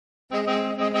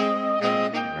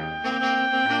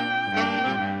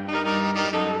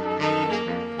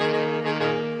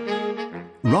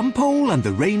Rumpole and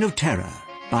the Reign of Terror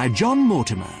by John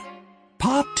Mortimer.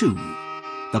 Part 2.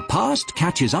 The past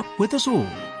catches up with us all.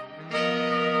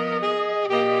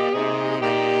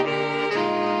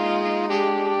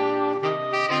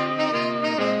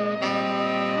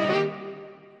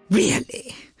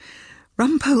 Really,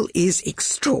 Rumpole is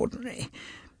extraordinary.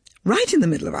 Right in the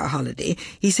middle of our holiday,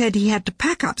 he said he had to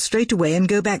pack up straight away and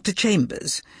go back to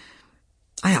Chambers.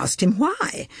 I asked him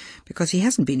why, because he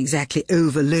hasn't been exactly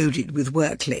overloaded with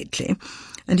work lately,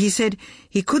 and he said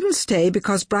he couldn't stay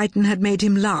because Brighton had made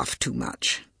him laugh too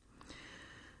much.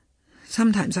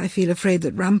 Sometimes I feel afraid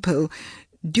that Rumpole,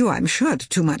 due I'm sure to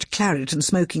too much claret and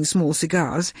smoking small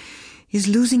cigars, is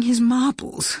losing his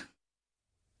marbles.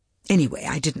 Anyway,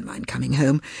 I didn't mind coming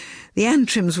home. The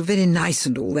Antrims were very nice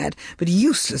and all that, but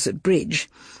useless at bridge.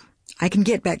 I can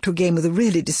get back to a game with a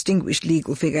really distinguished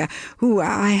legal figure who,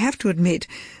 I have to admit,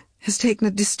 has taken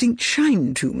a distinct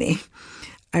shine to me.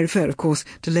 I refer, of course,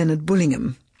 to Leonard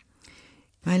Bullingham.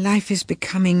 My life is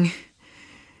becoming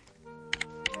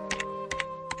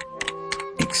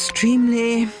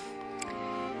extremely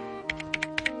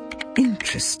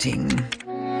interesting.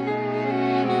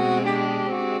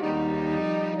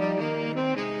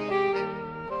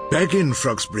 Back in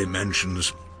Froxbury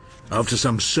Mansions, after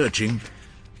some searching,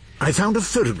 I found a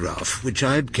photograph which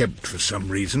I had kept for some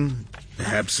reason,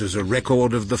 perhaps as a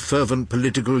record of the fervent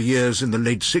political years in the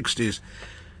late 60s.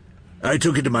 I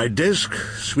took it to my desk,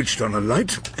 switched on a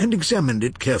light, and examined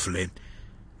it carefully.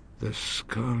 The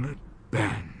Scarlet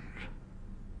Band.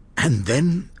 And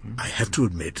then, I have to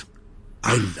admit,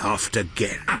 I laughed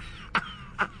again.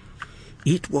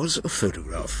 It was a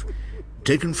photograph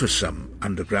taken for some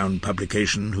underground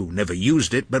publication who never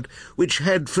used it, but which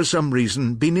had, for some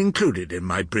reason, been included in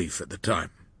my brief at the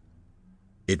time.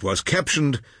 It was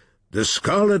captioned, "The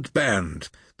Scarlet Band,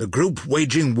 the group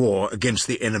waging war against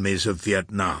the enemies of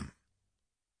Vietnam."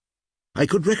 I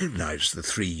could recognize the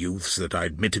three youths that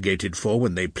I'd mitigated for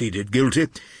when they pleaded guilty,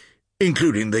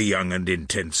 including the young and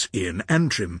intense Ian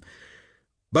Antrim.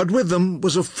 But with them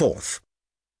was a fourth,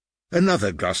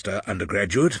 another Gloucester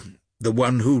undergraduate, the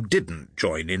one who didn't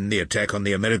join in the attack on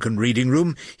the American Reading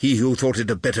Room, he who thought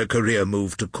it a better career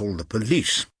move to call the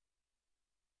police.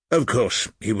 Of course,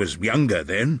 he was younger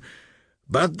then,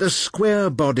 but the square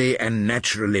body and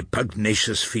naturally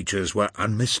pugnacious features were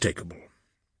unmistakable.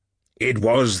 It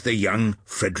was the young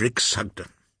Frederick Sugden.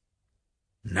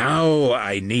 Now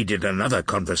I needed another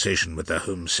conversation with the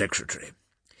Home Secretary.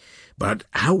 But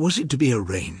how was it to be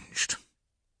arranged?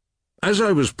 As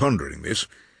I was pondering this,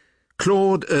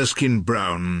 Claude Erskine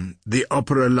Brown, the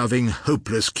opera-loving,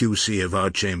 hopeless QC of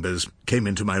our chambers, came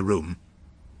into my room.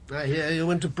 I hear you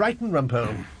went to Brighton,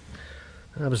 Rumpole.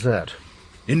 How was that?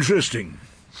 Interesting.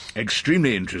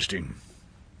 Extremely interesting.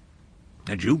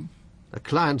 And you? A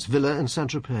client's villa in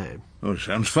Saint-Tropez. Oh,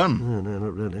 sounds fun. Oh, no,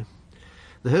 not really.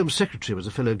 The Home Secretary was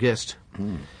a fellow guest.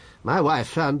 My wife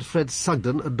found Fred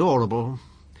Sugden adorable.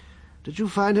 Did you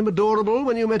find him adorable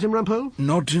when you met him, Rumpole?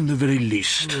 Not in the very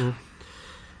least.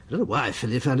 I don't know why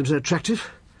Philly found him so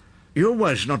attractive. Your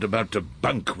wife's not about to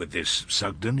bunk with this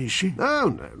Sugden, is she? Oh,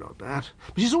 no, not that.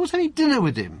 But she's always having dinner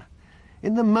with him,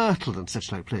 in the Myrtle and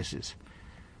such like places.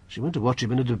 She went to watch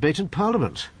him in a debate in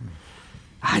Parliament.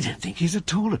 I don't think he's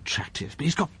at all attractive, but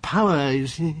he's got power, you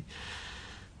see.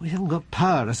 We haven't got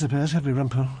power, I suppose, have we,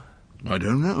 Rumpole? I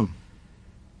don't know.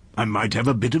 I might have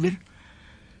a bit of it.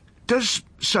 Does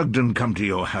Sugden come to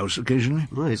your house occasionally?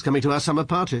 Well, he's coming to our summer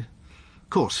party. Of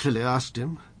course, Philly asked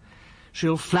him.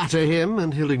 She'll flatter him,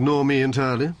 and he'll ignore me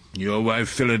entirely. Your wife,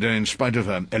 Phillida, in spite of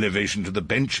her elevation to the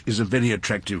bench, is a very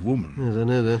attractive woman. Yes, I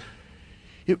know that.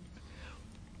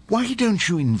 Why don't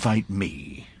you invite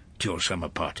me to your summer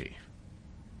party?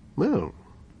 Well,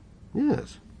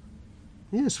 yes.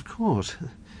 Yes, of course.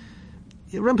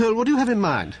 Rumpole, what do you have in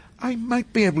mind? I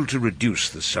might be able to reduce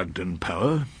the Sugden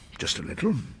power, just a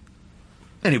little.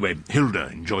 Anyway, Hilda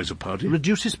enjoys a party.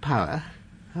 Reduce his power?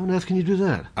 How on earth can you do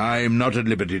that? I'm not at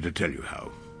liberty to tell you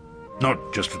how.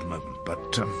 Not just for the moment,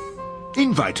 but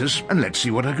invite us and let's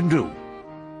see what I can do.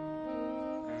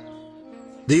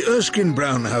 The Erskine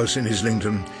Brown house in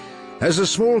Islington has a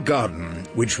small garden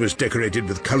which was decorated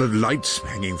with coloured lights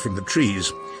hanging from the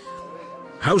trees.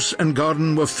 House and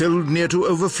garden were filled near to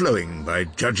overflowing by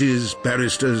judges,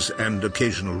 barristers, and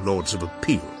occasional Lords of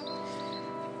Appeal.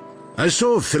 I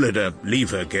saw Phillida leave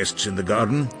her guests in the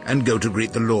garden and go to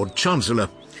greet the Lord Chancellor,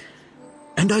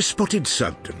 and I spotted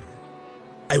Sugden.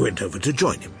 I went over to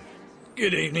join him.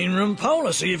 Good evening, Rumpole.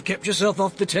 I see you've kept yourself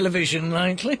off the television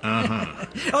lately.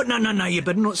 Oh, no, you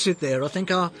better not sit there. I think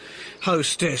our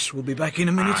hostess will be back in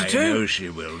a minute or two. I know she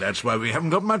will. That's why we haven't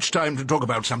got much time to talk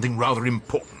about something rather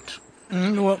important.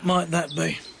 What might that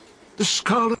be? The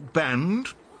Scarlet Band?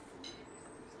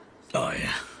 I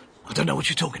don't know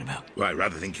what you're talking about. Well, I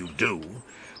rather think you do.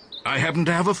 I happen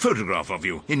to have a photograph of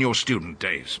you in your student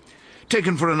days,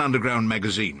 taken for an underground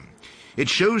magazine. It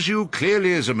shows you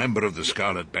clearly as a member of the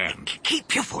Scarlet Band.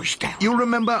 Keep your voice down. You'll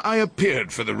remember I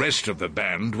appeared for the rest of the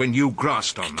band when you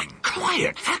grassed on them.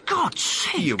 Quiet, for God's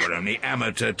sake. You were only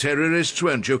amateur terrorists,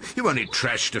 weren't you? You only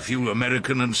trashed a few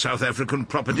American and South African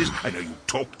properties. I know you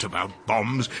talked about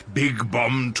bombs, big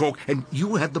bomb talk, and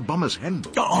you had the bomber's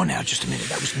handbook. Oh, now, just a minute.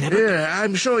 That was never... Yeah,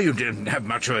 I'm sure you didn't have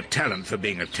much of a talent for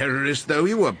being a terrorist, though.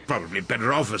 You were probably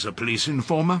better off as a police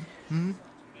informer.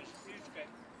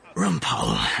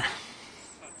 Rumpole.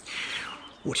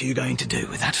 What are you going to do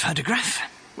with that photograph?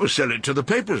 We'll sell it to the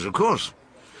papers, of course.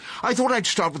 I thought I'd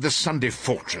start with the Sunday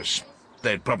Fortress.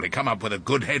 They'd probably come up with a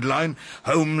good headline.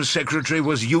 Home Secretary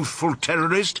was youthful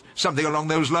terrorist. Something along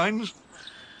those lines.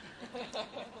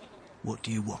 What do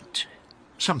you want?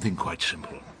 Something quite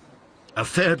simple. A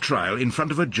fair trial in front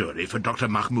of a jury for Dr.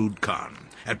 Mahmoud Khan,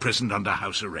 at present under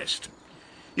house arrest.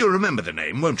 You'll remember the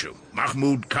name, won't you?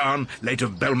 Mahmoud Khan, late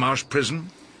of Belmarsh prison.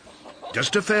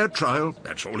 Just a fair trial,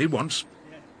 that's all he wants.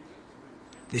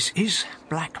 This is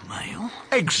blackmail?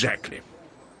 Exactly.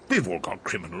 We've all got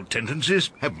criminal tendencies,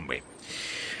 haven't we?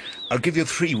 I'll give you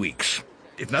 3 weeks.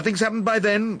 If nothing's happened by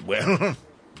then, well,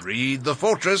 read The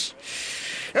Fortress.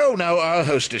 Oh, now our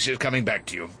hostess is coming back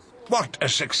to you. What a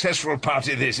successful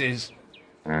party this is.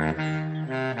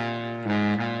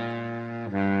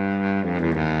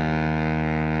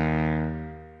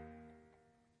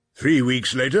 3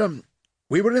 weeks later,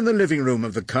 we were in the living room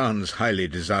of the Khan's highly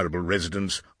desirable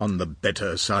residence on the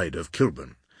better side of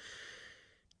Kilburn.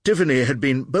 Tiffany had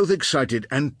been both excited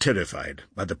and terrified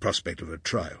by the prospect of a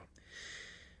trial.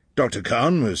 Dr.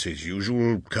 Khan was his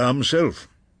usual calm self.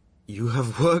 You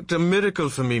have worked a miracle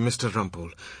for me, Mr.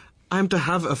 Rumpole. I am to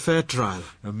have a fair trial.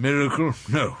 A miracle?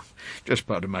 No, just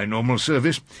part of my normal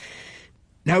service.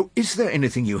 Now, is there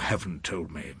anything you haven't told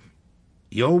me?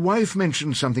 Your wife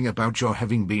mentioned something about your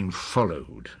having been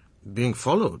followed. Being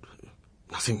followed?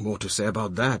 Nothing more to say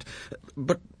about that.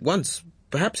 But once,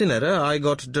 perhaps in error, I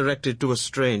got directed to a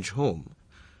strange home.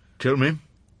 Tell me.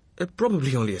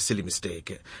 Probably only a silly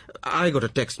mistake. I got a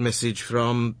text message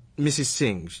from Mrs.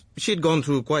 Singh. She'd gone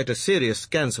through quite a serious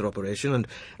cancer operation, and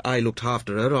I looked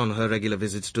after her on her regular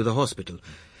visits to the hospital.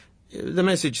 The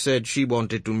message said she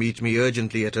wanted to meet me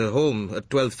urgently at her home at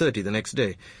 12:30 the next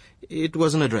day. It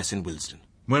was an address in Wilsden.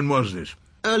 When was this?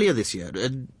 Earlier this year.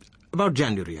 About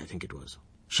January, I think it was.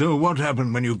 So what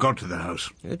happened when you got to the house?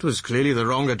 It was clearly the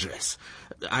wrong address.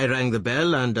 I rang the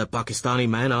bell and a Pakistani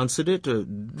man answered it.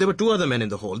 There were 2 other men in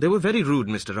the hall. They were very rude,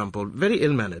 Mr. Rumpole, very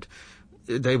ill-mannered.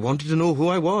 They wanted to know who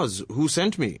I was, who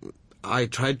sent me. I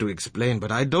tried to explain,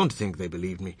 but I don't think they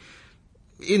believed me.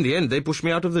 In the end, they pushed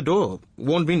me out of the door,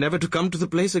 warned me never to come to the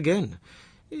place again.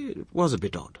 It was a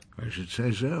bit odd. I should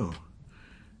say so.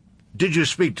 Did you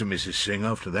speak to Mrs. Singh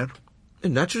after that?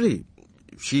 Naturally.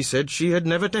 She said she had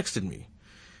never texted me.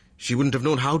 She wouldn't have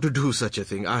known how to do such a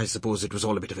thing. I suppose it was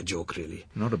all a bit of a joke, really.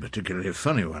 Not a particularly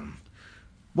funny one.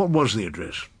 What was the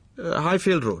address?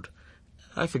 Highfield Road.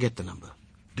 I forget the number.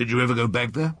 Did you ever go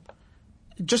back there?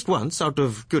 Just once, out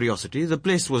of curiosity. The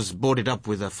place was boarded up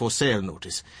with a for sale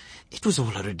notice. It was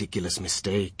all a ridiculous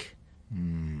mistake.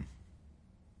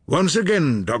 Once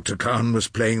again, Dr. Khan was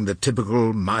playing the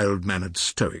typical mild-mannered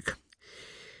stoic.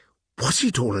 Was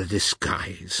it all a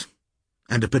disguise?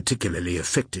 And a particularly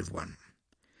effective one?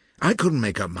 I couldn't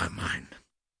make up my mind.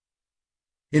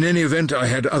 In any event, I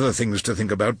had other things to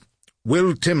think about.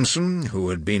 Will Timpson, who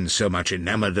had been so much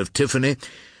enamoured of Tiffany,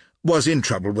 was in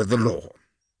trouble with the law.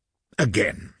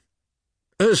 Again.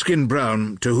 Erskine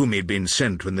Brown, to whom he'd been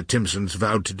sent when the Timpsons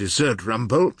vowed to desert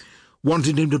Rumpole,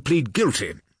 wanted him to plead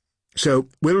guilty. So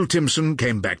Will Timpson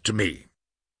came back to me.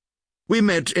 We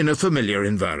met in a familiar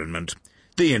environment,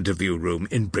 the interview room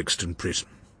in Brixton Prison.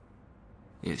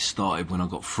 It started when I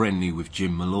got friendly with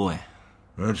Jim Malloy.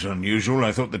 That's unusual.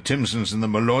 I thought the Timpsons and the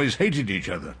Malloys hated each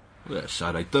other. Well,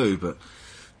 so they do, but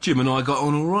Jim and I got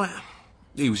on all right.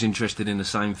 He was interested in the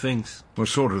same things. What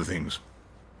sort of things?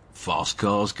 Fast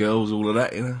cars, girls, all of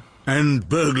that, you know. And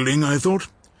burgling, I thought,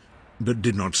 but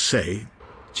did not say.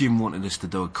 Jim wanted us to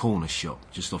do a corner shop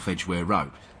just off Edgware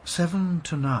Road. 7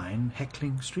 to 9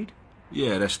 Heckling Street?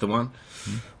 Yeah, that's the one.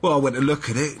 Well, I went to look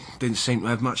at it. Didn't seem to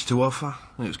have much to offer.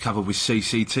 It was covered with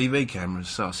CCTV cameras,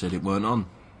 so I said it weren't on.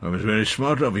 That was very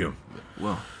smart of you.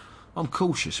 Well, I'm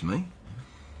cautious, me.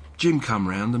 Jim come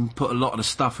round and put a lot of the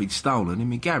stuff he'd stolen in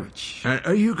my garage.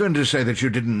 Are you going to say that you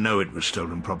didn't know it was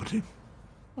stolen property?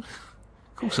 Of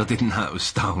course I didn't know it was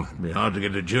stolen. It'd be hard to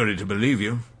get a jury to believe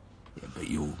you. Yeah, but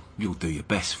you'll do your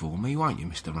best for me, won't you,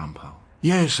 Mr. Rumpole?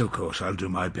 Yes, of course, I'll do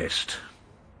my best.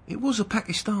 It was a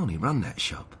Pakistani run that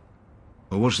shop.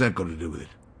 Well, what's that got to do with it?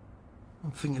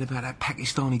 I'm thinking about that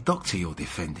Pakistani doctor you're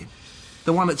defending.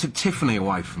 The one that took Tiffany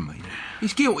away from me.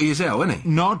 He's guilty as hell, isn't he?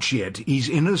 Not yet. He's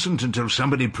innocent until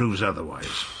somebody proves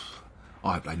otherwise.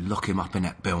 I hope they lock him up in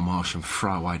that Belmarsh and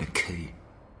throw away the key.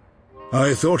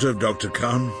 I thought of Dr.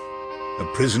 Khan,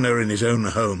 a prisoner in his own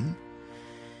home.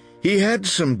 He had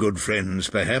some good friends,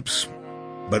 perhaps,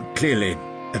 but clearly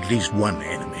at least one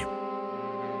enemy.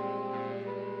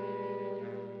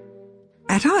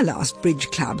 At our last bridge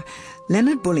club,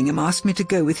 Leonard Bullingham asked me to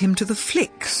go with him to the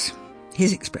flicks,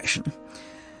 his expression.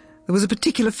 There was a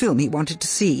particular film he wanted to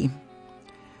see.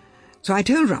 So I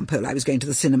told Rumpole I was going to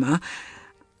the cinema.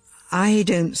 I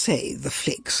don't say the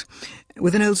flicks,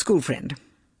 with an old school friend.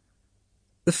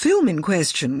 The film in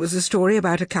question was a story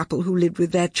about a couple who lived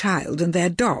with their child and their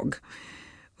dog.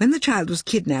 When the child was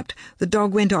kidnapped, the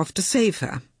dog went off to save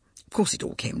her. Of course, it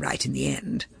all came right in the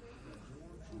end.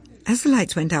 As the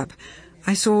lights went up,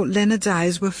 I saw Leonard's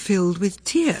eyes were filled with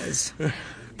tears.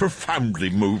 Profoundly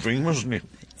moving, wasn't it?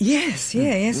 Yes,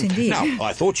 indeed. Now,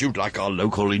 I thought you'd like our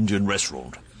local Indian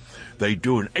restaurant. They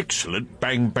do an excellent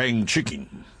bang-bang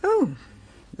chicken. Oh,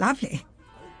 lovely.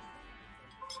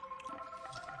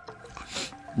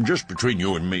 Just between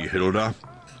you and me, Hilda,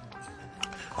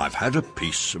 I've had a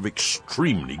piece of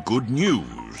extremely good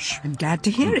news. I'm glad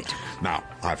to hear it. Now,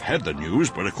 I've had the news,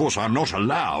 but of course I'm not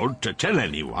allowed to tell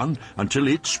anyone until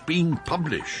it's been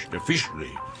published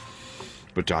officially.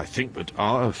 But I think that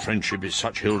our friendship is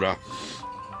such, Hilda,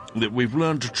 that we've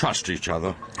learned to trust each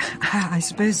other. I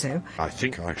suppose so. I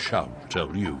think I shall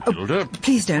tell you, Hilda.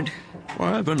 Please don't.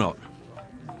 Why ever not?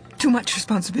 Too much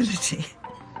responsibility.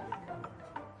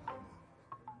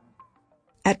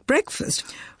 At breakfast,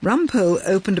 Rumpole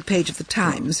opened a page of the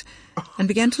Times and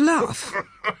began to laugh.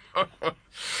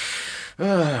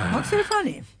 What's so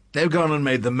funny? They've gone and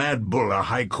made the Mad Bull a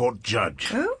High Court judge.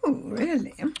 Oh,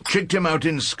 really? Kicked him out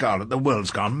in Scarlet. The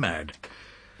world's gone mad.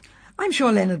 I'm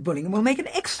sure Leonard Bullingham will make an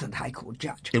excellent High Court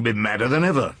judge. He'll be madder than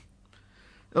ever.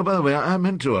 Oh, by the way, I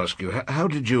meant to ask you, how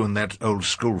did you and that old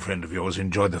school friend of yours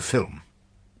enjoy the film?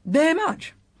 Very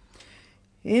much.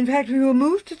 In fact, we were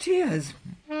moved to tears.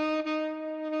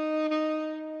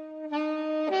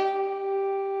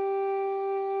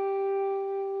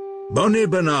 Bonnie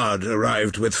Bernard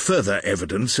arrived with further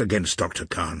evidence against Dr.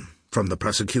 Khan from the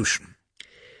prosecution.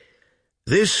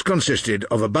 This consisted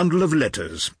of a bundle of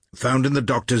letters found in the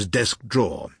doctor's desk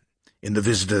drawer in the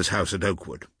visitor's house at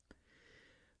Oakwood.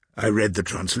 I read the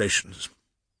translations.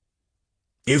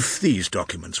 If these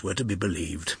documents were to be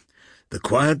believed, the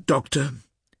quiet doctor,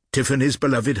 Tiffany's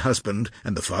beloved husband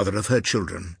and the father of her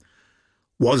children,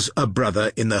 was a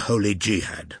brother in the Holy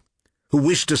Jihad, who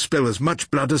wished to spill as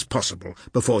much blood as possible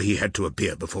before he had to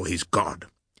appear before his God.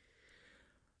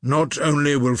 Not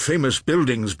only will famous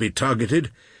buildings be targeted,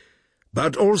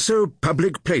 but also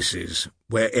public places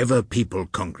wherever people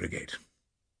congregate,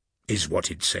 is what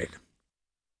it said.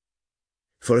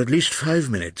 For at least 5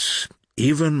 minutes,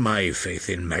 even my faith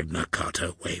in Magna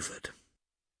Carta wavered.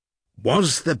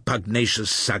 Was the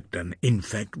pugnacious Sagdan in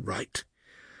fact right?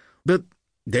 But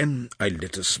then I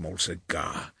lit a small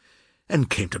cigar and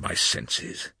came to my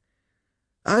senses.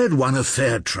 I had won a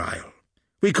fair trial.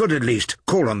 We could at least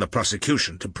call on the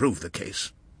prosecution to prove the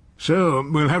case. So,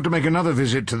 we'll have to make another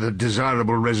visit to the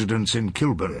desirable residence in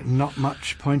Kilburn. Not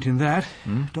much point in that.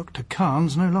 Dr.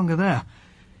 Khan's no longer there.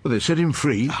 Well, they set him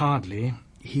free. Hardly.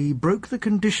 He broke the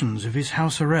conditions of his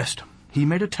house arrest. He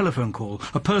made a telephone call,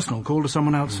 a personal call to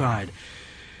someone outside.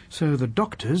 So the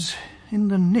doctor's in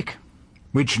the nick.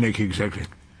 Which nick exactly?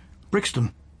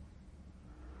 Brixton.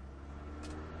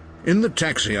 In the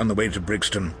taxi on the way to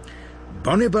Brixton,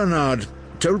 Bonnie Bernard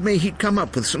told me he'd come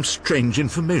up with some strange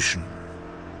information.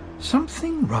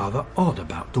 Something rather odd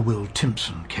about the Will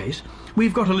Timpson case.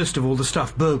 We've got a list of all the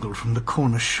stuff burgled from the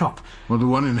corner shop. Well, the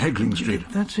one in Heckling Street.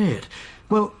 That's it.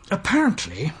 Well,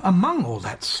 apparently, among all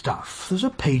that stuff, there's a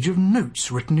page of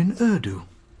notes written in Urdu.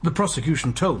 The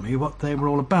prosecution told me what they were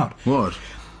all about. What?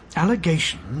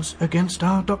 Allegations against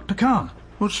our Dr. Khan.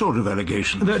 What sort of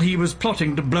allegations? That he was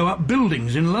plotting to blow up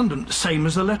buildings in London, same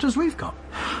as the letters we've got.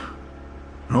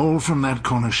 All from that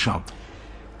corner shop?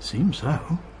 Seems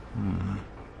so.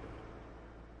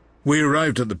 We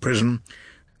arrived at the prison,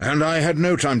 and I had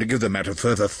no time to give the matter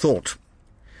further thought.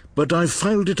 But I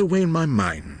filed it away in my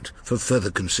mind for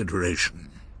further consideration.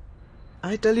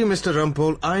 I tell you, Mr.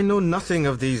 Rumpole, I know nothing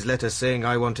of these letters saying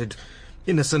I wanted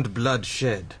innocent blood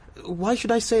shed. Why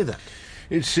should I say that?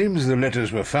 It seems the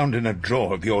letters were found in a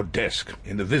drawer of your desk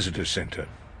in the visitor's centre.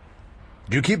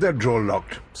 Do you keep that drawer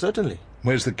locked? Certainly.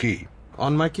 Where's the key?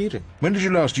 On my keyring. When did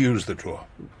you last use the drawer?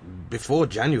 before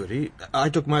January. I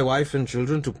took my wife and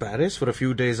children to Paris for a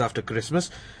few days after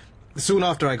Christmas. Soon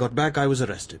after I got back, I was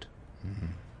arrested.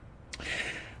 Mm-hmm.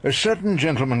 A certain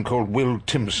gentleman called Will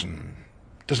Timpson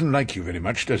doesn't like you very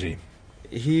much, does he?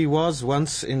 He was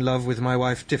once in love with my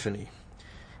wife, Tiffany.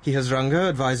 He has rung her,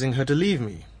 advising her to leave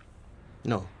me.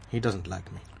 No, he doesn't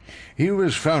like me. He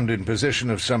was found in possession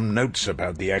of some notes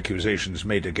about the accusations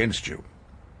made against you,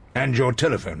 and your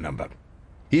telephone number.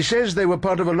 He says they were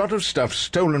part of a lot of stuff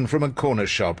stolen from a corner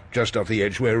shop just off the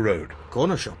Edgware Road.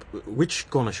 Corner shop? Which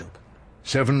corner shop?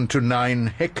 7 to 9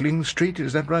 Heckling Street,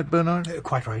 is that right, Bernard?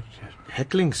 Quite right, yes.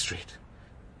 Heckling Street?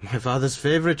 My father's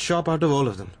favourite shop out of all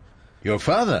of them. Your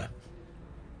father?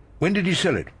 When did he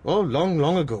sell it? Oh, long,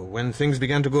 long ago, when things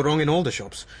began to go wrong in all the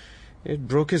shops. It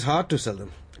broke his heart to sell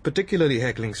them, particularly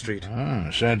Heckling Street.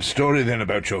 Sad story then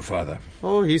about your father.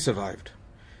 Oh, he survived.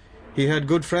 He had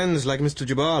good friends like Mr.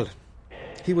 Jubal.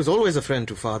 He was always a friend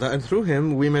to father, and through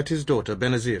him we met his daughter,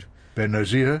 Benazir.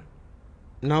 Benazir?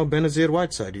 Now Benazir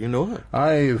Whiteside, you know her?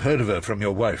 I've heard of her from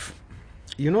your wife.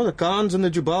 You know, the Khans and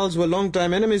the Jubals were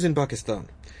long-time enemies in Pakistan.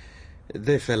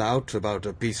 They fell out about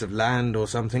a piece of land or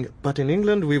something, but in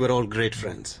England we were all great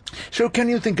friends. So can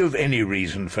you think of any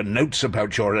reason for notes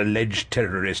about your alleged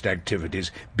terrorist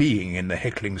activities being in the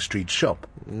Heckling Street shop?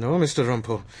 No, Mr.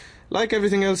 Rumpole. Like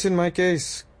everything else in my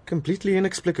case, completely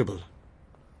inexplicable.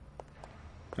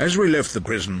 As we left the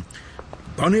prison,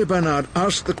 Bonnie Bernard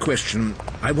asked the question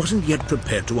I wasn't yet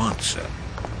prepared to answer.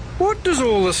 What does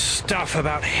all the stuff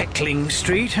about Heckling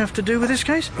Street have to do with this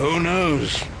case? Who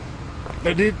knows?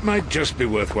 But it might just be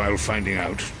worthwhile finding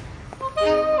out.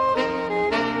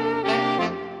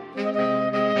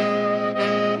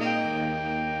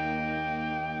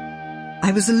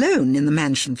 I was alone in the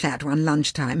mansion flat one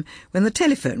lunchtime when the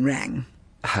telephone rang.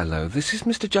 Hello, this is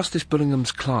Mr. Justice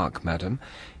Bullingham's clerk, madam.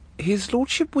 His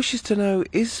lordship wishes to know,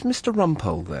 is Mr.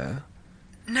 Rumpole there?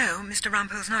 No, Mr.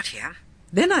 Rumpole's not here.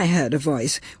 Then I heard a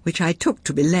voice, which I took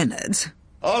to be Leonard's.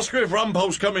 Ask her if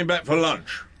Rumpole's coming back for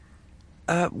lunch.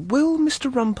 Will Mr.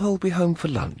 Rumpole be home for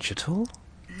lunch at all?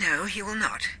 No, he will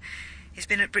not. He's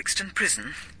been at Brixton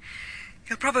Prison.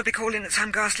 He'll probably call in at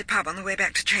some ghastly pub on the way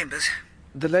back to Chambers.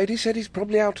 The lady said he's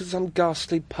probably out at some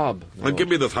ghastly pub. And give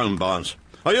me the phone, Barnes.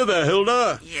 Are you there,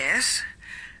 Hilda? Yes,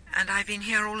 and I've been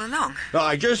here all along.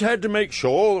 I just had to make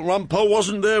sure Rumpole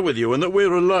wasn't there with you and that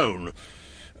we're alone.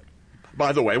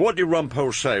 By the way, what did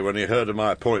Rumpole say when he heard of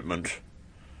my appointment?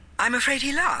 I'm afraid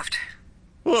he laughed.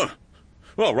 Well,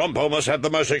 Rumpole must have the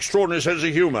most extraordinary sense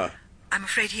of humour. I'm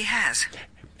afraid he has.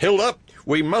 Hilda,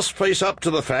 we must face up to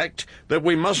the fact that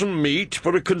we mustn't meet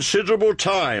for a considerable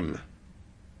time.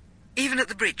 Even at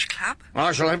the bridge club?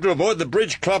 I shall have to avoid the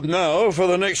bridge club now for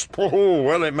the next,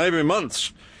 it may be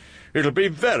months. It'll be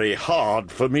very hard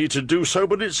for me to do so,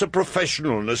 but it's a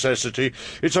professional necessity.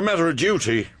 It's a matter of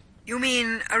duty. You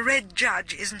mean a red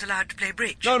judge isn't allowed to play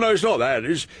bridge? No, it's not that.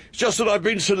 It's just that I've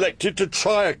been selected to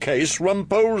try a case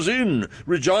Rumpole's in,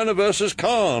 Regina versus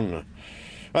Khan.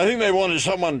 I think they wanted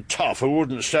someone tough who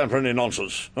wouldn't stand for any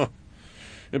nonsense.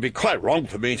 It'd be quite wrong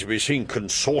for me to be seen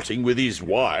consorting with his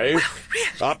wife. Well,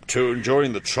 really? Up to and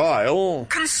during the trial.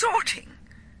 Consorting?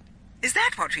 Is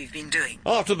that what we've been doing?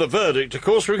 After the verdict, of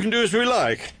course, we can do as we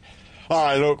like.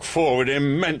 I look forward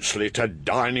immensely to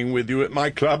dining with you at my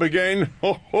club again.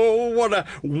 Oh, what a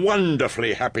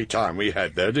wonderfully happy time we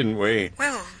had there, didn't we?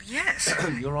 Well, yes.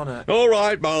 Your Honour. All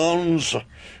right, Barnes.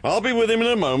 I'll be with him in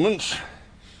a moment.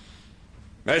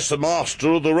 That's the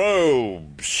Master of the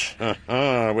Robes.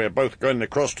 We're both going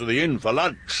across to the inn for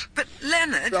lunch. But,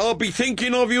 Leonard... I'll be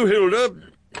thinking of you, Hilda.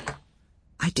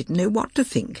 I didn't know what to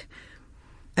think.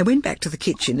 I went back to the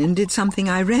kitchen and did something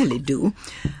I rarely do.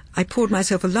 I poured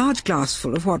myself a large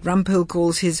glassful of what Rumpole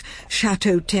calls his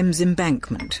Chateau Thames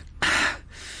Embankment.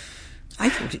 I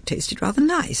thought it tasted rather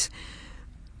nice,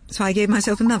 so I gave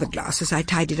myself another glass as I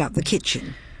tidied up the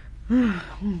kitchen.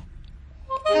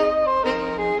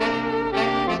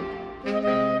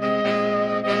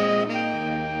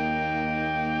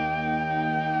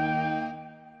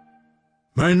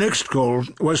 My next call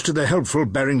was to the helpful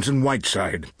Barrington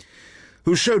Whiteside,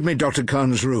 who showed me Dr.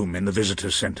 Khan's room in the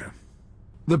visitor centre.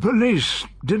 The police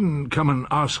didn't come and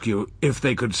ask you if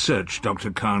they could search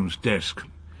Dr. Khan's desk.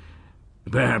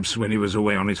 Perhaps when he was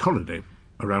away on his holiday,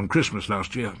 around Christmas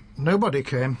last year. Nobody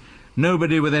came.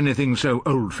 Nobody with anything so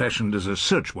old-fashioned as a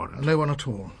search warrant? No one at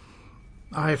all.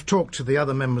 I've talked to the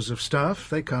other members of staff.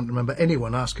 They can't remember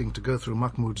anyone asking to go through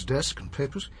Mahmoud's desk and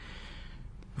papers.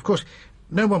 Of course,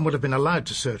 no one would have been allowed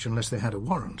to search unless they had a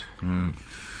warrant.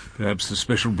 Perhaps the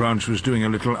special branch was doing a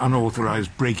little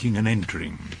unauthorised breaking and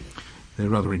entering. They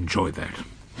rather enjoy that.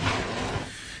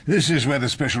 This is where the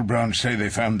special branch say they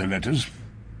found the letters.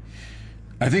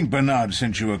 I think Bernard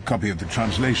sent you a copy of the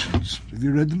translations. Have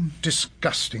you read them?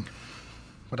 Disgusting.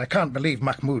 But I can't believe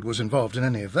Mahmoud was involved in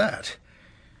any of that.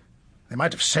 They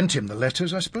might have sent him the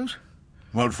letters, I suppose.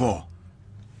 What for?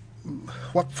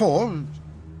 What for?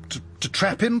 To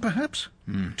trap him, perhaps?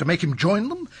 To make him join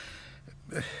them?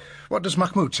 What does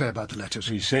Mahmoud say about the letters?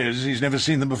 He says he's never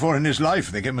seen them before in his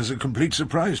life. They came as a complete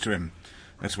surprise to him.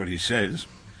 That's what he says.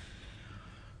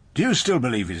 Do you still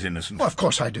believe he's innocent? Well, of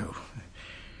course I do.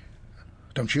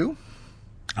 Don't you?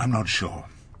 I'm not sure.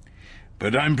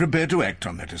 But I'm prepared to act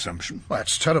on that assumption. Well,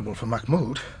 that's terrible for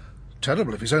Mahmoud.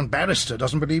 Terrible if his own barrister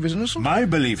doesn't believe he's innocent. My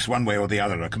beliefs, one way or the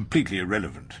other, are completely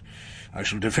irrelevant. I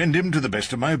shall defend him to the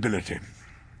best of my ability.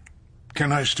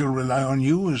 Can I still rely on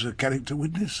you as a character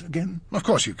witness again? Of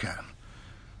course you can.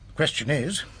 The question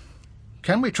is,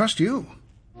 can we trust you?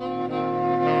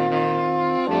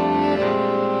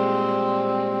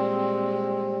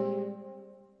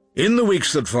 In the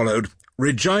weeks that followed,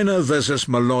 Regina versus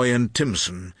Malloy and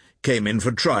Timpson came in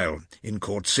for trial in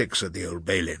Court 6 at the Old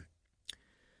Bailey.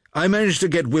 I managed to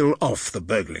get Will off the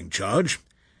burgling charge,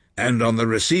 and on the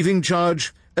receiving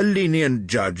charge, a lenient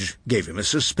judge gave him a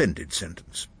suspended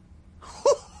sentence.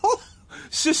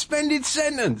 Suspended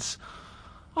sentence?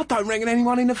 I don't reckon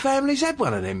anyone in the family's had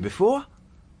one of them before.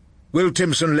 Will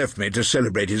Timpson left me to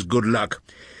celebrate his good luck,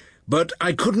 but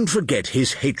I couldn't forget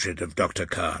his hatred of Dr.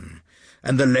 Khan,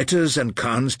 and the letters and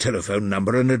Khan's telephone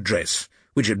number and address,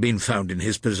 which had been found in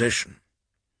his possession.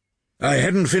 I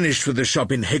hadn't finished with the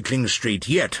shop in Heckling Street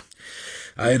yet.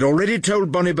 I had already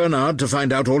told Bonnie Bernard to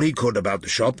find out all he could about the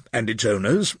shop and its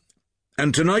owners,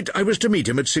 and tonight I was to meet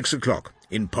him at 6 o'clock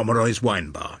in Pomeroy's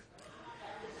wine bar.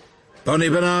 Bonnie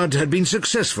Bernard had been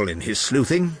successful in his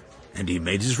sleuthing, and he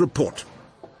made his report.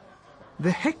 The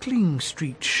Heckling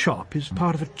Street shop is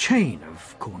part of a chain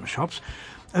of corner shops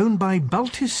owned by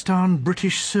Baltistan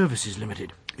British Services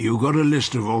Limited. You got a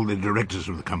list of all the directors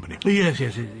of the company? Yes,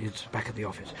 it's back at the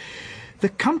office. The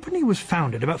company was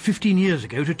founded about 15 years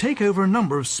ago to take over a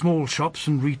number of small shops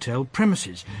and retail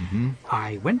premises.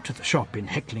 I went to the shop in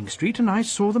Heckling Street and I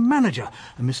saw the manager,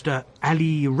 Mr.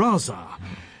 Ali Raza.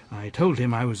 I told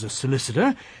him I was a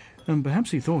solicitor, and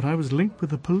perhaps he thought I was linked with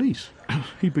the police.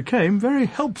 He became very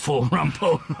helpful,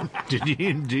 Rumpole. Did he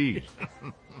indeed?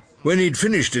 When he'd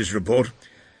finished his report,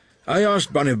 I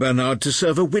asked Bonnie Bernard to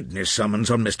serve a witness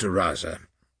summons on Mr. Raza.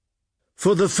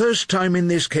 For the first time in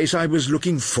this case, I was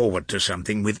looking forward to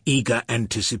something with eager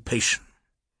anticipation.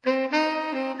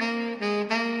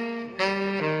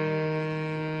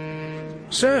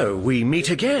 So, we meet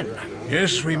again.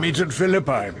 Yes, we meet at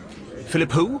Philippi.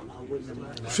 Philip who?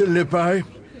 Philippi?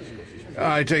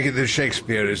 I take it that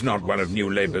Shakespeare is not one of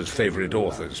New Labour's favourite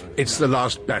authors. It's the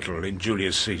last battle in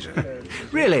Julius Caesar.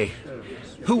 Really?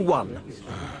 Who won?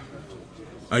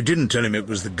 I didn't tell him it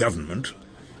was the government,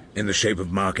 in the shape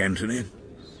of Mark Antony.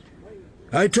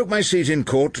 I took my seat in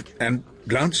court, and,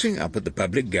 glancing up at the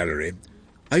public gallery,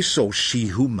 I saw she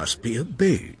who must be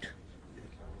obeyed.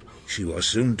 She was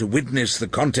soon to witness the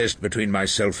contest between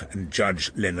myself and Judge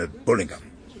Leonard Bullingham.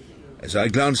 As I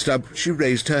glanced up, she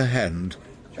raised her hand,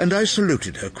 and I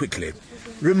saluted her quickly,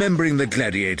 remembering the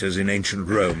gladiators in ancient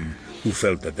Rome who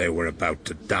felt that they were about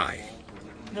to die.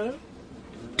 No?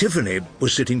 Tiffany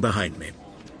was sitting behind me,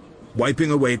 wiping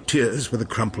away tears with a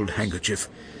crumpled handkerchief,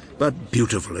 but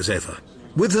beautiful as ever.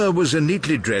 With her was a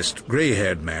neatly dressed,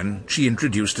 grey-haired man she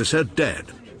introduced as her dad,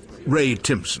 Ray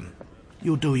Timpson.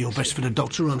 You'll do your best for the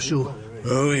doctor, I'm sure.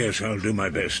 Oh, yes, I'll do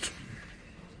my best.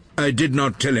 I did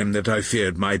not tell him that I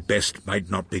feared my best might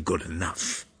not be good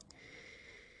enough.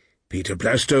 Peter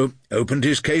Plasto opened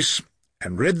his case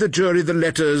and read the jury the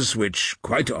letters which,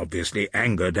 quite obviously,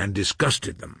 angered and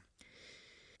disgusted them.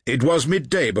 It was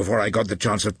midday before I got the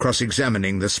chance of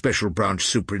cross-examining the special branch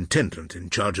superintendent in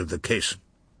charge of the case.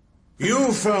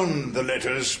 You found the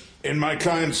letters in my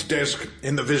client's desk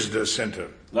in the visitor's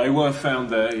centre. They were found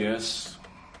there, yes.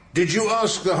 Did you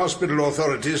ask the hospital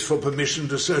authorities for permission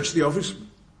to search the office?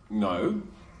 No.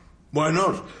 Why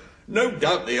not? No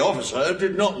doubt the officer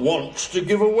did not want to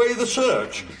give away the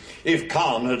search. If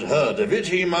Khan had heard of it,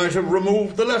 he might have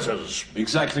removed the letters.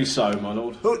 Exactly so, my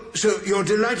lord. Oh, so you're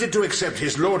delighted to accept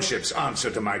his lordship's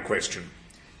answer to my question.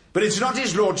 But it's not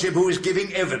his lordship who is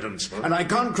giving evidence, and I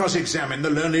can't cross-examine the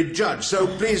learned judge, so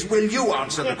please will you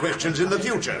answer the questions in the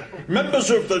future? Members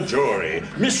of the jury,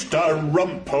 Mr.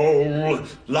 Rumpole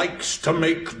likes to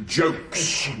make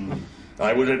jokes.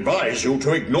 I would advise you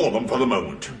to ignore them for the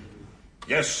moment.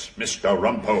 Yes, Mr.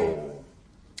 Rumpole.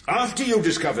 After you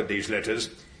discovered these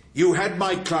letters, you had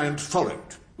my client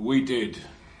followed. We did.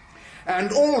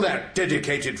 And all that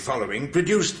dedicated following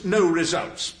produced no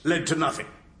results, led to nothing.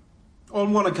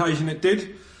 On one occasion it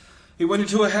did. He went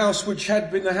into a house which had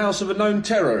been the house of a known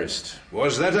terrorist.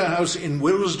 Was that a house in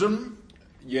Willesden?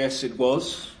 Yes, it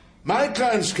was. My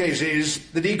client's case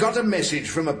is that he got a message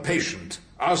from a patient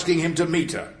asking him to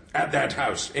meet her at that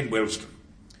house in Willesden.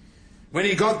 When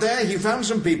he got there, he found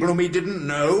some people whom he didn't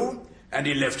know, and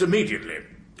he left immediately.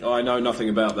 I know nothing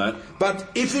about that.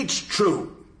 But if it's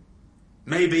true,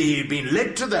 maybe he'd been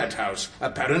led to that house,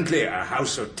 apparently a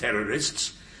house of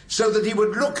terrorists, so that he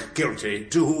would look guilty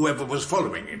to whoever was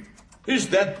following him. Is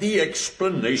that the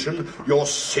explanation you're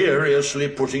seriously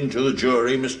putting to the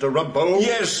jury, Mr. Rumpole?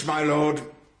 Yes, my lord,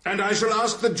 and I shall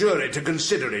ask the jury to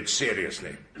consider it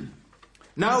seriously.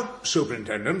 Now,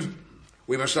 Superintendent,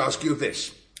 we must ask you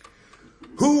this.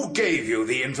 Who gave you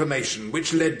the information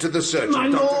which led to the search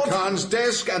of Dr. Khan's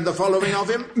desk and the following of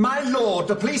him? My lord,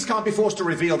 the police can't be forced to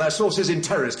reveal their sources in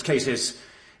terrorist cases.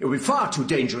 It would be far too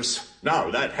dangerous. Now,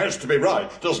 that has to be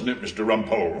right, doesn't it, Mr.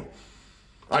 Rumpole?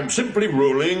 I'm simply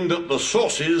ruling that the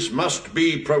sources must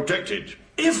be protected.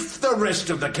 If the rest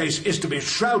of the case is to be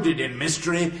shrouded in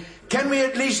mystery, can we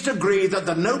at least agree that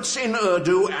the notes in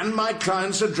Urdu and my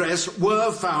client's address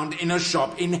were found in a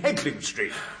shop in Heckling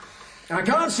Street? I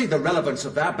can't see the relevance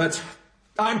of that, but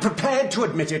I'm prepared to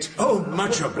admit it. Oh,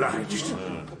 much obliged.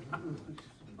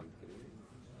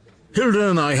 Hilda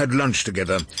and I had lunch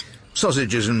together,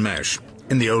 sausages and mash,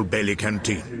 in the Old Bailey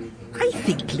canteen. I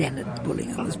think Leonard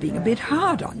Bullingham was being a bit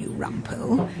hard on you,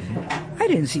 Rumpole. I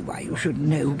don't see why you shouldn't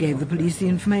know who gave the police the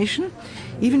information,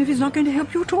 even if it's not going to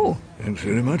help you at all. Thanks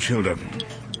very much, Hilda.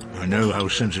 I know how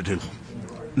sensitive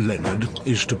Leonard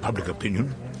is to public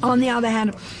opinion. On the other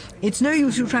hand, it's no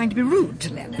use you trying to be rude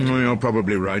to Leonard. Well, you're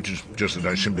probably right. It's just that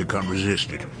I simply can't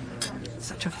resist it.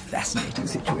 Such a fascinating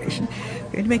situation.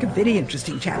 Going to make a very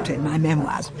interesting chapter in my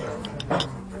memoirs.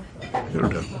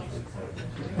 Hilda,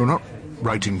 you're not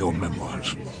writing your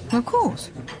memoirs. Of course.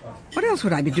 What else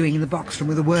would I be doing in the box room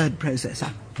with a word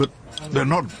processor? But they're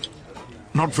not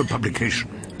for publication.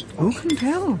 Who can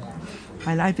tell?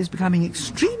 My life is becoming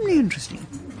extremely interesting.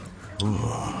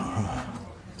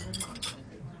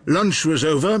 Lunch was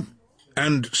over,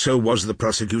 and so was the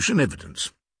prosecution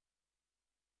evidence.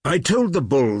 I told the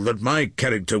bull that my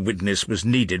character witness was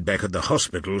needed back at the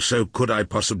hospital, so could I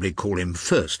possibly call him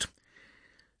first?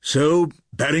 So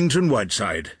Barrington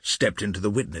Whiteside stepped into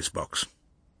the witness box.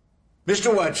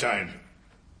 Mr. Whiteside,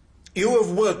 you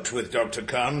have worked with Dr.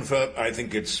 Khan for, I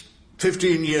think it's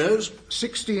 15 years?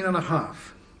 16 and a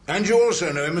half. And you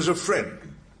also know him as a friend?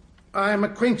 I am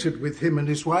acquainted with him and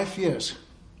his wife, yes.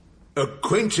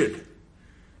 Acquainted?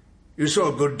 You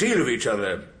saw a good deal of each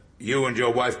other, you and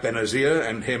your wife Benazir,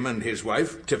 and him and his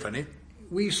wife, Tiffany?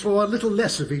 We saw a little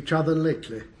less of each other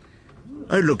lately.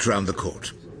 I looked round the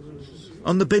court.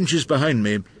 On the benches behind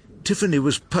me, Tiffany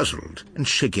was puzzled and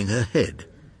shaking her head.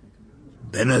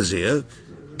 Benazir,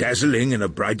 dazzling in a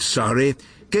bright sari,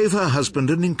 gave her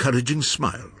husband an encouraging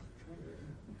smile.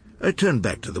 I turned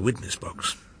back to the witness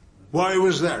box. Why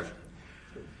was that?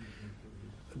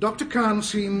 Dr. Khan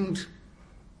seemed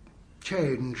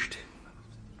changed.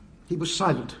 He was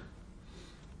silent.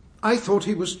 I thought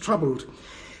he was troubled.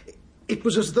 It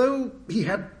was as though he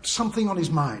had something on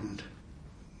his mind.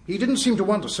 He didn't seem to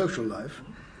want a social life.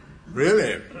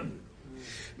 Really?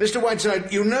 Mr.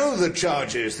 Whiteside, you know the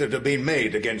charges that have been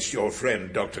made against your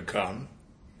friend, Dr. Khan.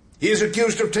 He is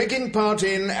accused of taking part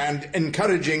in and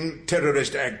encouraging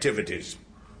terrorist activities.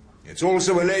 It's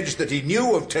also alleged that he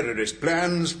knew of terrorist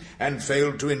plans and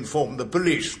failed to inform the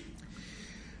police.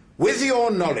 With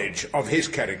your knowledge of his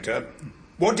character,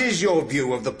 what is your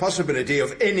view of the possibility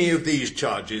of any of these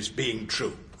charges being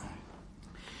true?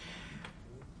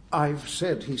 I've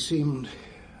said he seemed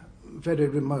very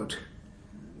remote,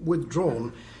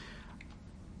 withdrawn.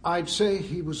 I'd say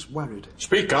he was worried.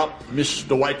 Speak up,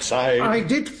 Mr. Whiteside. I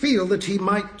did feel that he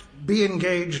might be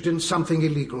engaged in something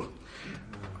illegal.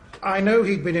 I know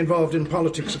he'd been involved in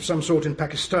politics of some sort in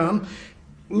Pakistan.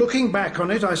 Looking back on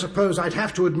it, I suppose I'd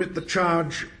have to admit the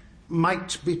charge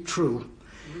might be true.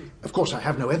 Of course, I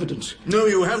have no evidence. No,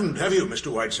 you haven't, have you,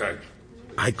 Mr. Whiteside?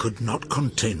 I could not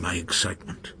contain my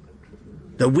excitement.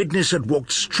 The witness had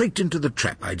walked straight into the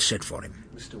trap I'd set for him.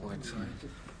 Mr. Whiteside.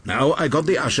 Now I got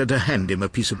the usher to hand him a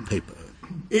piece of paper.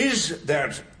 Is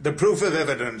that the proof of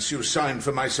evidence you signed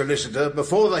for my solicitor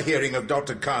before the hearing of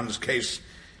Dr. Khan's case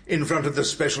in front of the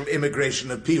Special Immigration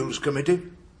Appeals Committee?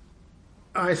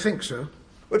 I think so.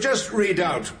 Well, just read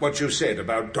out what you said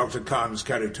about Dr. Khan's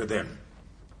character then.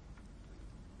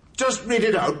 Just read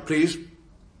it out, please,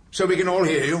 so we can all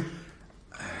hear you.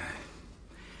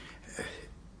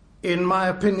 In my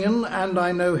opinion, and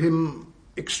I know him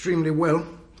extremely well,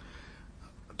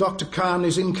 Dr. Khan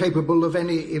is incapable of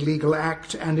any illegal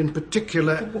act, and in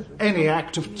particular, any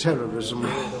act of terrorism.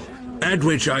 At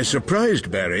which I surprised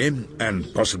Barry,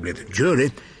 and possibly the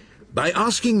jury, by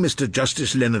asking Mr.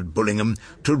 Justice Leonard Bullingham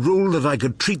to rule that I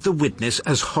could treat the witness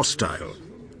as hostile.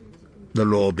 The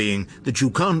law being that you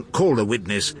can't call a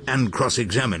witness and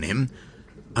cross-examine him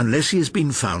unless he has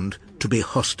been found to be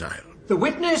hostile. The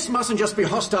witness mustn't just be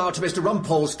hostile to Mr.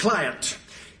 Rumpole's client.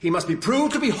 He must be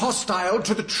proved to be hostile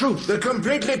to the truth. The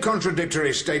completely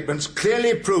contradictory statements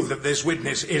clearly prove that this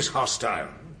witness is hostile.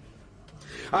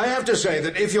 I have to say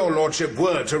that if your lordship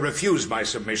were to refuse my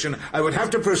submission, I would have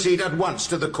to proceed at once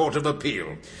to the Court of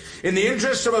Appeal. In the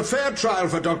interests of a fair trial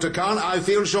for Dr. Khan, I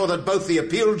feel sure that both the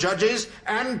appeal judges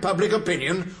and public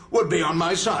opinion would be on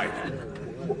my side.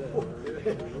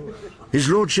 His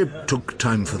lordship took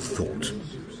time for thought.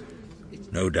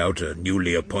 No doubt a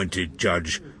newly appointed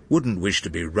judge wouldn't wish to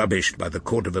be rubbished by the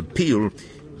Court of Appeal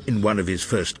in one of his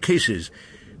first cases,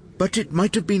 but it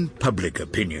might have been public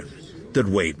opinion that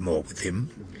weighed more with him.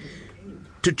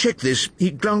 To check this, he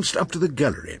glanced up to the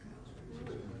gallery.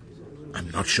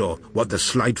 I'm not sure what the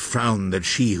slight frown that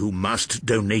she who must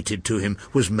donated to him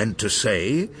was meant to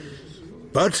say,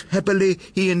 but happily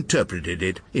he interpreted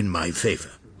it in my favour.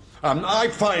 I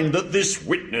find that this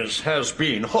witness has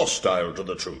been hostile to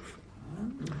the truth.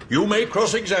 You may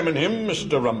cross-examine him,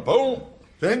 Mr. Rumpole.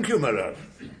 Thank you, my lord.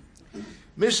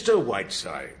 Mr.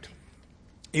 Whiteside,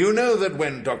 you know that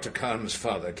when Dr. Khan's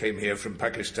father came here from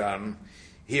Pakistan,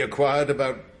 he acquired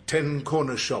about 10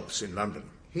 corner shops in London.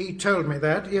 He told me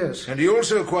that, yes. And he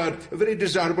also acquired a very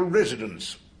desirable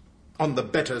residence on the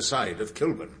better side of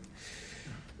Kilburn.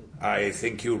 I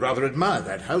think you rather admire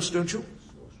that house, don't you?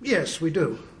 Yes, we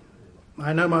do.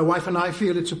 I know my wife and I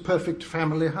feel it's a perfect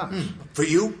family house. For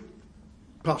you?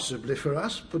 Possibly for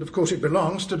us, but of course it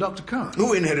belongs to Dr. Khan.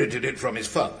 Who inherited it from his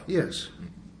father? Yes.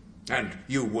 And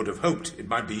you would have hoped it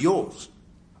might be yours.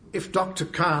 If Dr.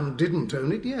 Khan didn't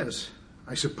own it, yes.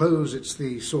 I suppose it's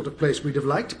the sort of place we'd have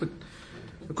liked, but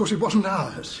of course it wasn't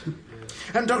ours.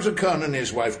 And Dr. Khan and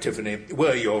his wife Tiffany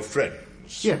were your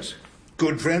friends? Yes.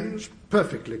 Good friends?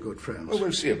 Perfectly good friends. Oh,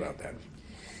 we'll see about that.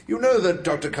 You know that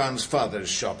Dr. Khan's father's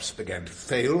shops began to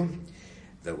fail.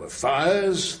 There were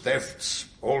fires, thefts,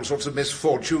 all sorts of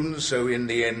misfortunes, so in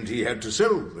the end he had to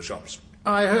sell the shops.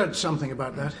 I heard something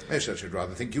about that. Yes, I should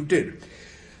rather think you did.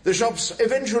 The shops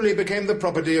eventually became the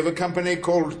property of a company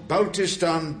called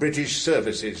Baltistan British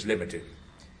Services Limited.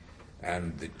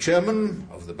 And the chairman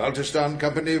of the Baltistan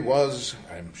Company was,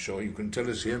 I'm sure you can tell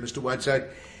us here, Mr. Whiteside,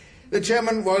 the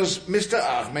chairman was Mr.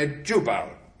 Ahmed Jubal.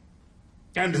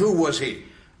 And who was he?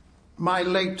 My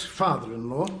late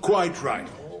father-in-law. Quite right.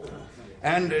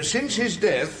 And since his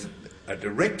death, a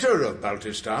director of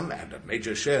Baltistan and a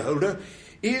major shareholder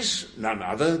is none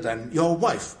other than your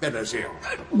wife, Benazir.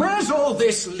 Where's all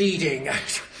this leading?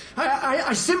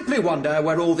 I simply wonder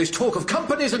where all this talk of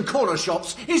companies and corner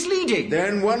shops is leading.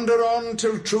 Then wander on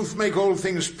till truth make all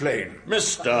things plain.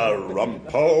 Mr.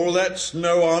 Rumpole, that's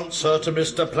no answer to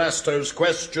Mr. Plastow's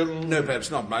question. No,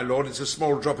 perhaps not, my lord. It's a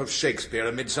small drop of Shakespeare,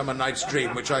 A Midsummer Night's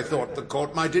Dream, which I thought the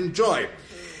court might enjoy.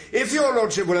 If your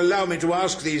lordship will allow me to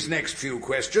ask these next few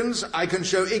questions, I can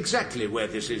show exactly where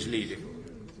this is leading.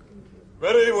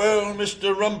 Very well,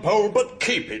 Mr. Rumpole, but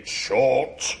keep it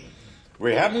short.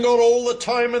 We haven't got all the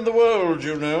time in the world,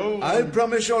 you know. I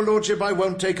promise your lordship I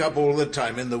won't take up all the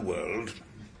time in the world.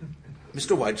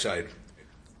 Mr. Whiteside,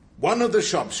 one of the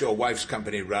shops your wife's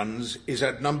company runs is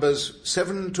at numbers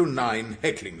 7 to 9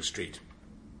 Heckling Street,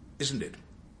 isn't it?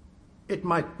 It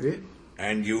might be.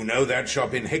 And you know that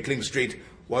shop in Heckling Street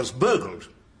was burgled,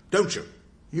 don't you?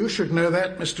 You should know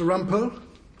that, Mr. Rumpole.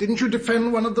 Didn't you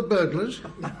defend one of the burglars?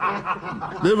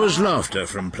 There was laughter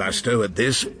from Plastow at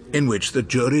this, in which the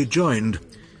jury joined.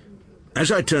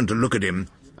 As I turned to look at him,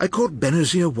 I caught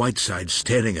Benazir Whiteside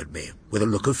staring at me with a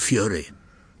look of fury.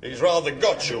 He's rather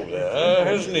got you there,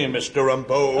 hasn't he, Mr.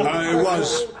 Rumpole? I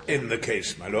was in the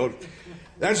case, my lord.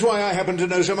 That's why I happen to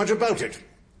know so much about it.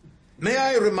 May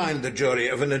I remind the jury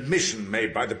of an admission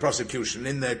made by the prosecution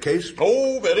in their case?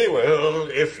 Oh, very well,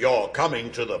 if you're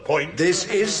coming to the point. This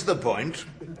is the point.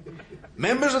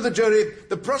 Members of the jury,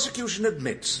 the prosecution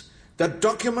admits that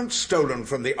documents stolen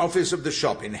from the office of the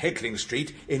shop in Heckling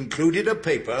Street included a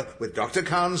paper with Dr.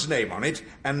 Khan's name on it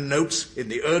and notes in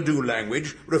the Urdu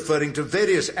language referring to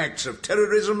various acts of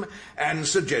terrorism and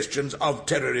suggestions of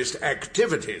terrorist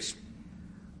activities.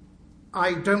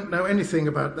 I don't know anything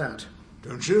about that.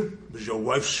 Don't you? It was your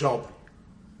wife's shop.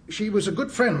 She was a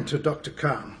good friend to Dr.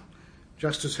 Khan,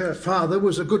 just as her father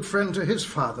was a good friend to his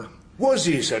father. Was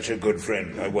he such a good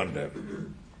friend, I wonder?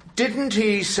 Didn't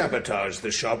he sabotage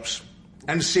the shops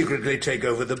and secretly take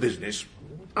over the business?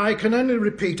 I can only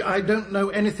repeat, I don't know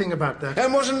anything about that.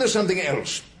 And wasn't there something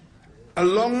else? A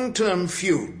long-term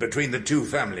feud between the two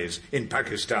families in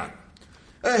Pakistan.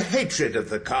 A hatred of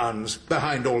the Khans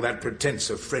behind all that pretense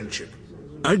of friendship.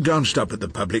 I glanced up at the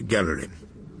public gallery.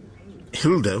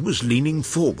 Hilda was leaning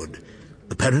forward,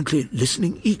 apparently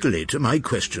listening eagerly to my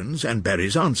questions and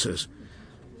Barry's answers.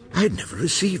 I had never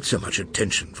received so much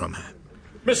attention from her.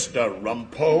 Mr.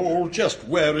 Rumpole, just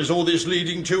where is all this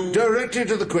leading to? Directly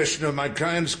to the question of my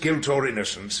client's guilt or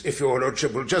innocence, if your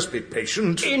lordship will just be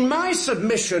patient. In my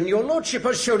submission, your lordship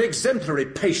has shown exemplary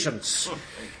patience.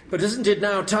 But isn't it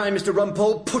now time Mr.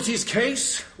 Rumpole put his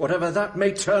case, whatever that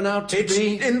may turn out to be?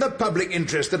 It's in the public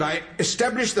interest that I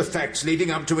establish the facts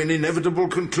leading up to an inevitable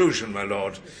conclusion, my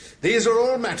lord. These are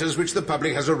all matters which the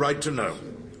public has a right to know.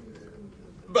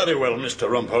 Very well, Mr.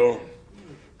 Rumpole.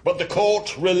 But the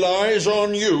court relies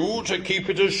on you to keep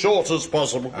it as short as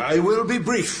possible. I will be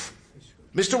brief.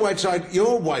 Mr. Whiteside,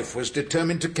 your wife was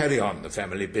determined to carry on the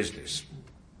family business.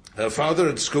 Her father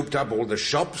had scooped up all the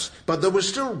shops, but there was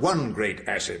still one great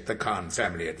asset the Khan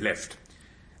family had left.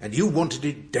 And you wanted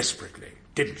it desperately,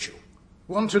 didn't you?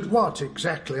 Wanted what,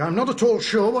 exactly? I'm not at all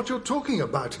sure what you're talking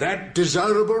about. That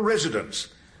desirable residence.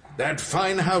 That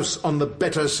fine house on the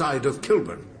better side of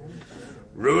Kilburn.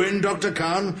 Ruin Dr.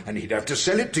 Khan, and he'd have to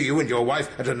sell it to you and your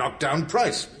wife at a knockdown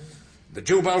price. The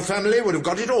Jubal family would have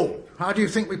got it all. How do you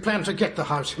think we plan to get the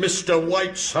house? Mr.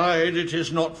 Whiteside, it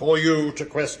is not for you to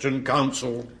question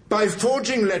counsel. By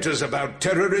forging letters about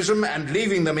terrorism and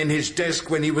leaving them in his desk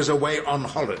when he was away on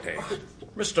holiday.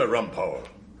 Mr. Rumpole,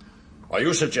 are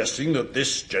you suggesting that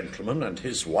this gentleman and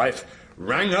his wife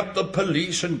rang up the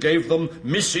police and gave them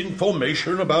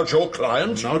misinformation about your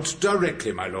client? Not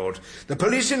directly, my lord. The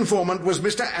police informant was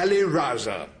Mr. Ali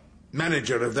Raza,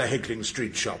 manager of the Heckling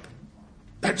Street shop.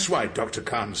 That's why Dr.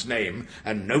 Khan's name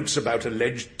and notes about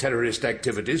alleged terrorist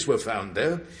activities were found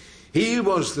there. He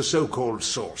was the so-called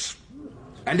source.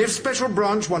 And if Special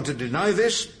Branch want to deny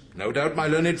this, no doubt my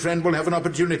learned friend will have an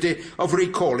opportunity of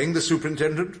recalling the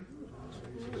superintendent.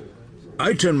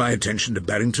 I turned my attention to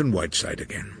Barrington Whiteside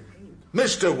again.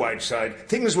 Mr. Whiteside,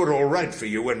 things were all right for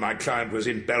you when my client was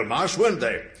in Belmarsh, weren't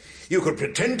they? You could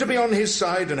pretend to be on his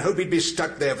side and hope he'd be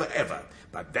stuck there forever.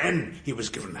 But then he was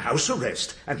given house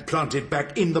arrest and planted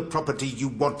back in the property you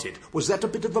wanted. Was that a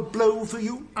bit of a blow for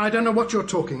you? I don't know what you're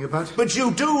talking about. But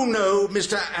you do know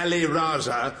Mr. Ali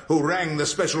Raza, who rang the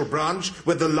Special Branch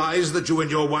with the lies that you and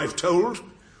your wife told?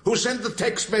 Who sent the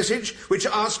text message which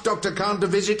asked Dr. Khan to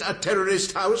visit a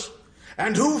terrorist house?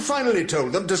 And who finally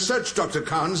told them to search Dr.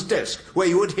 Khan's desk, where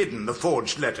you had hidden the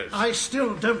forged letters? I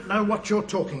still don't know what you're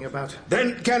talking about.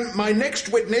 Then can my next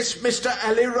witness, Mr.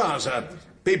 Ali Raza,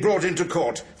 be brought into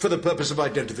court for the purpose of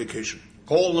identification?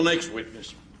 Call the next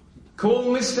witness. Call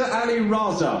Mr. Ali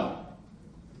Raza.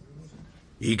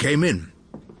 He came in.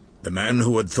 The man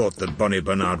who had thought that Bonnie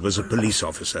Bernard was a police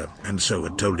officer, and so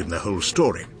had told him the whole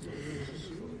story.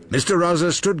 Mr.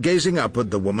 Raza stood gazing up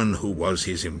at the woman who was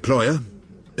his employer,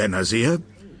 Benazir,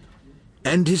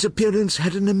 and his appearance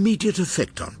had an immediate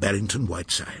effect on Barrington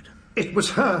Whiteside. It was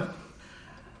her.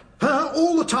 Her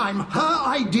all the time. Her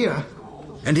idea.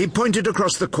 And he pointed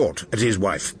across the court at his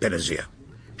wife, Benazir.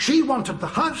 She wanted the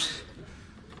house.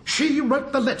 She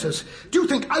wrote the letters. Do you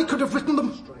think I could have written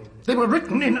them? They were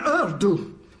written in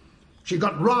Urdu. She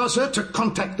got Raza to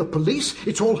contact the police.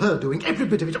 It's all her doing, every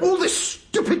bit of it. All this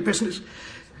stupid business.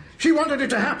 She wanted it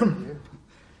to happen.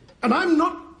 And I'm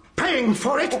not paying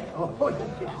for it.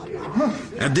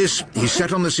 At this, he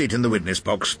sat on the seat in the witness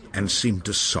box and seemed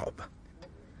to sob.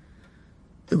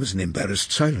 There was an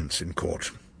embarrassed silence in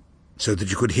court, so that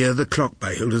you could hear the clock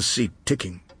by Hilda's seat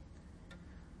ticking.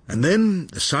 And then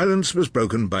the silence was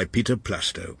broken by Peter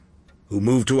Plastow, who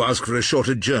moved to ask for a short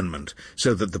adjournment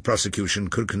so that the prosecution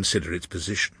could consider its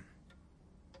position.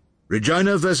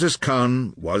 Regina versus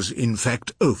Khan was in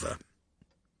fact over,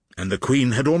 and the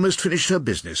Queen had almost finished her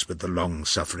business with the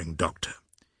long-suffering doctor.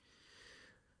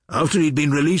 After he'd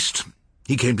been released,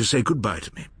 he came to say goodbye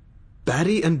to me.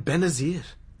 Barry and Benazir?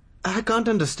 I can't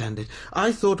understand it.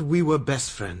 I thought we were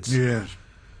best friends. Yes.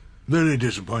 Very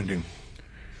disappointing.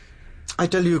 I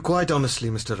tell you quite honestly,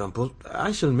 Mr. Rumpole,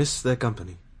 I shall miss their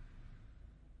company.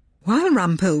 While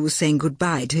Rumpole was saying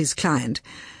goodbye to his client,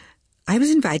 I was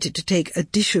invited to take a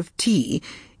dish of tea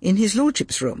in his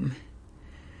lordship's room.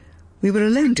 We were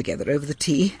alone together over the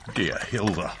tea. Dear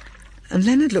Hilda. And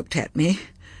Leonard looked at me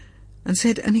and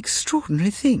said an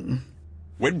extraordinary thing.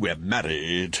 When we're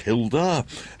married, Hilda,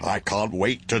 I can't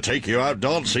wait to take you out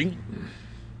dancing.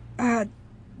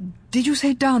 Did you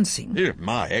say dancing? Yeah,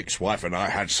 my ex-wife and I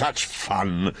had such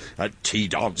fun at tea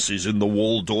dances in the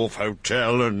Waldorf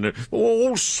Hotel and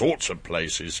all sorts of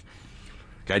places.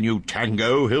 Can you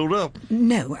tango, Hilda?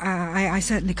 No, I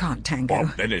certainly can't tango.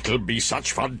 Well, then it'll be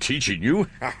such fun teaching you.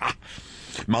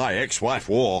 My ex-wife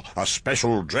wore a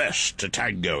special dress to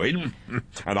tango in,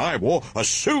 and I wore a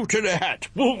suit and a hat.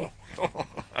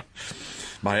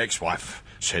 My ex-wife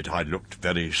said I looked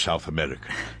very South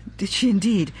American. Did she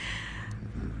indeed?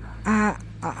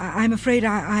 I'm afraid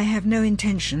I have no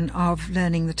intention of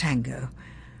learning the tango.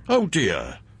 Oh,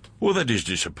 dear. Well, that is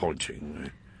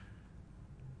disappointing.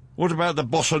 What about the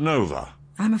bossa nova?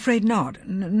 I'm afraid not.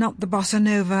 Not the bossa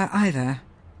nova either.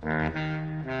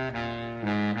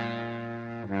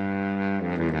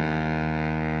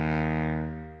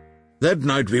 That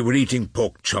night we were eating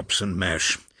pork chops and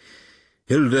mash.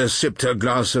 Hilda sipped her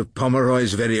glass of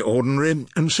Pomeroy's very ordinary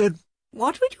and said,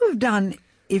 "What would you have done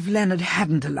if Leonard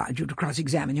hadn't allowed you to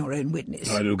cross-examine your own witness?"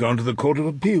 "I'd have gone to the Court of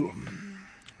Appeal.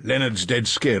 Leonard's dead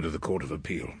scared of the Court of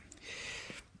Appeal.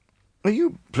 Are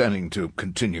you planning to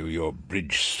continue your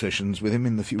bridge sessions with him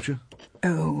in the future?"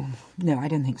 "Oh, no, I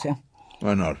don't think so."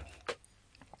 "Why not?"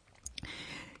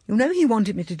 "You know he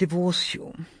wanted me to divorce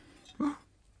you."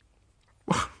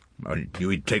 Well, I knew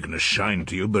he'd taken a shine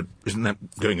to you, but isn't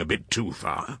that going a bit too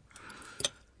far?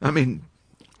 I mean,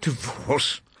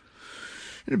 divorce?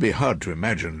 It'd be hard to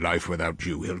imagine life without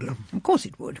you, Hilda. Of course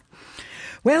it would.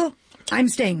 Well, I'm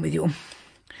staying with you.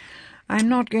 I'm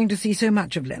not going to see so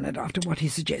much of Leonard after what he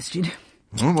suggested.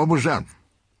 Well, what was that?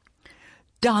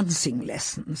 Dancing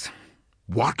lessons.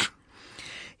 What?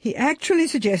 He actually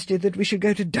suggested that we should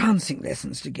go to dancing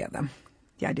lessons together.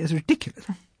 The idea's ridiculous.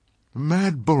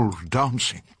 Mad bull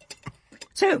dancing.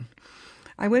 So,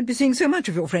 I won't be seeing so much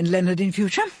of your friend Leonard in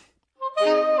future.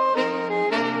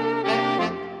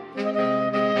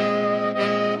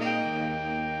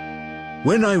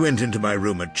 When I went into my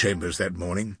room at Chambers that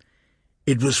morning,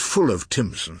 it was full of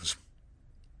Timpsons.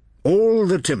 All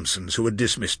the Timpsons who had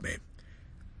dismissed me,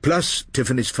 plus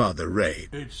Tiffany's father, Ray.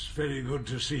 "It's very good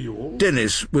to see you all."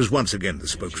 Dennis was once again the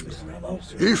spokesman.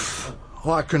 If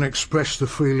I can express the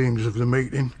feelings of the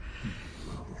meeting,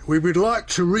 we would like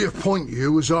to reappoint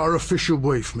you as our official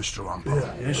brief, Mr. Rumpole.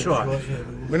 That's right.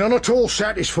 We are not all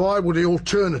satisfied with the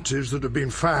alternatives that have been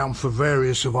found for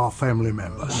various of our family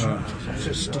members.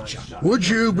 Would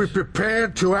you be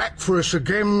prepared to act for us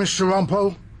again, Mr.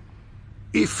 Rumpole,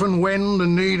 if and when the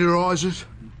need arises?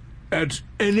 At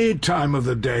any time of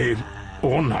the day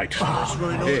or night.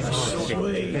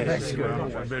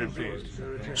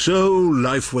 So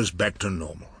life was back to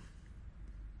normal.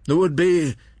 There would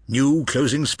be new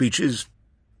closing speeches,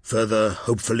 further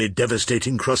hopefully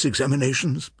devastating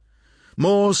cross-examinations,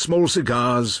 more small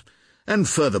cigars, and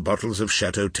further bottles of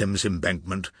Chateau Thames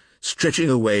Embankment, stretching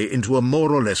away into a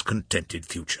more or less contented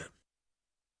future.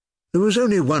 There was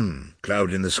only one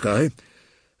cloud in the sky,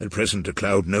 at present a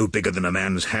cloud no bigger than a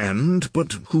man's hand,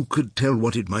 but who could tell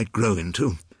what it might grow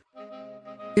into?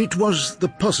 It was the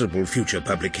possible future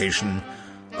publication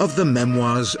of the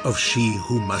memoirs of She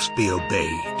Who Must Be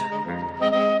Obeyed.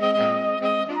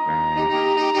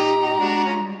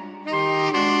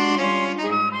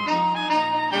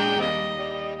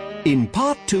 In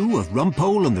Part 2 of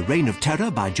Rumpole and the Reign of Terror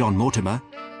by John Mortimer,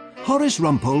 Horace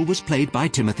Rumpole was played by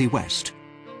Timothy West.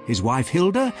 His wife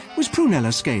Hilda was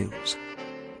Prunella Scales.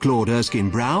 Claude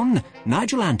Erskine-Brown,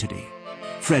 Nigel Anthony.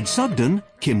 Fred Sugden,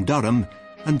 Kim Durham,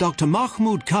 and Dr.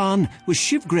 Mahmood Khan was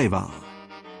Shiv Grewal.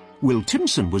 Will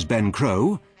Timpson was Ben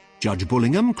Crow, Judge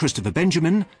Bullingham, Christopher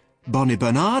Benjamin, Bonnie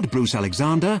Bernard, Bruce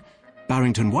Alexander,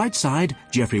 Barrington Whiteside,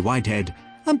 Geoffrey Whitehead,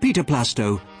 and Peter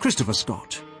Plasto, Christopher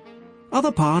Scott.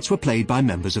 Other parts were played by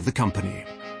members of the company.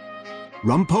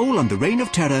 Rumpole and the Reign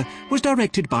of Terror was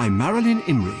directed by Marilyn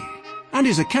Imrie and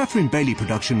is a Catherine Bailey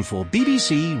production for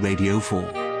BBC Radio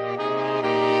 4.